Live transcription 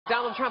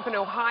Donald Trump in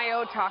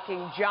Ohio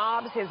talking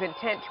jobs, his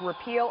intent to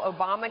repeal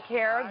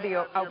Obamacare,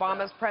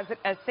 Obama's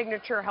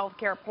signature health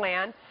care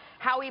plan,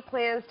 how he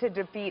plans to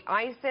defeat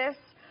ISIS,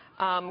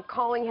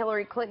 calling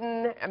Hillary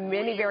Clinton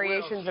many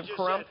variations of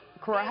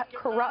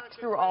corrupt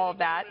through all of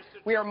that.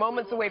 We are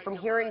moments away from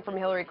hearing from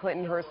Hillary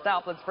Clinton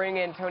herself. Let's bring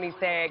in Tony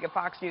Sayegh, a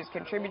Fox News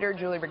contributor.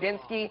 Julie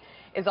Roginsky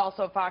is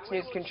also a Fox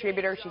News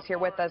contributor. She's here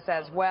with us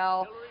as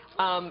well.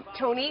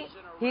 Tony,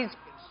 he's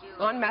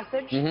on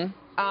message,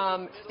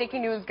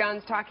 sticking to his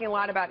guns, talking a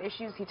lot about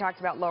issues. He talked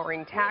about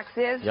lowering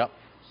taxes. Yep.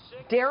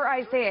 Dare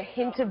I say a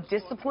hint of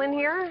discipline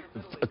here?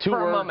 Two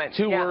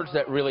words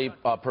that really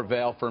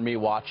prevail for me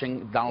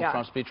watching Donald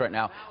Trump's speech right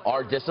now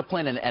are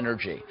discipline and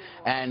energy.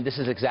 And this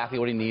is exactly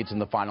what he needs in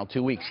the final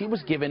 2 weeks. He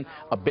was given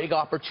a big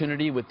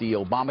opportunity with the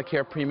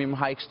Obamacare premium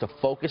hikes to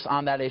focus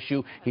on that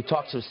issue. He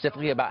talked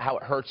specifically about how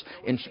it hurts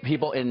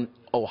people in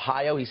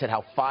Ohio. He said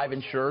how 5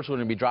 insurers were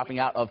going to be dropping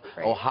out of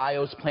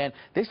Ohio's plan.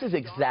 This is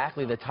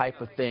exactly the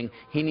type of thing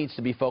he needs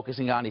to be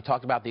focusing on. He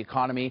talked about the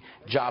economy,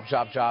 jobs.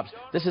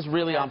 This is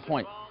really on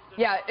point.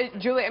 Yeah,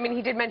 Julie, I mean,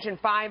 he did mention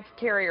 5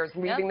 carriers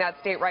leaving that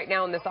state right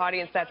now in this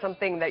audience. That's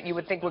something that you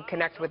would think would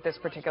connect with this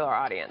particular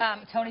audience.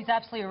 Tony's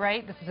absolutely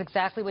right. This is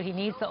exactly what he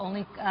needs. The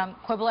only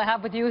quibble I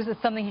have with you is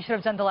it's something he should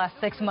have done the last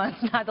 6 months,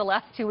 not the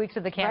last 2 weeks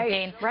of the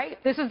campaign. Right.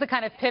 This is the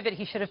kind of pivot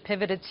he should have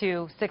pivoted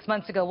to 6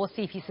 months ago. We'll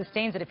see if he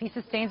sustains it. If he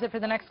sustains it for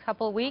the next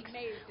couple of weeks,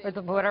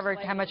 or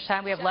how much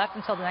time we have left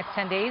until the next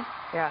 10 days,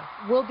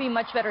 we'll be in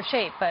much better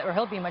shape, or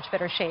he'll be in much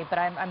better shape. But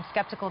I'm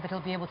skeptical that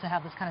he'll be able to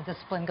have this kind of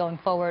discipline going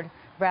forward,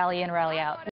 rally in, rally out.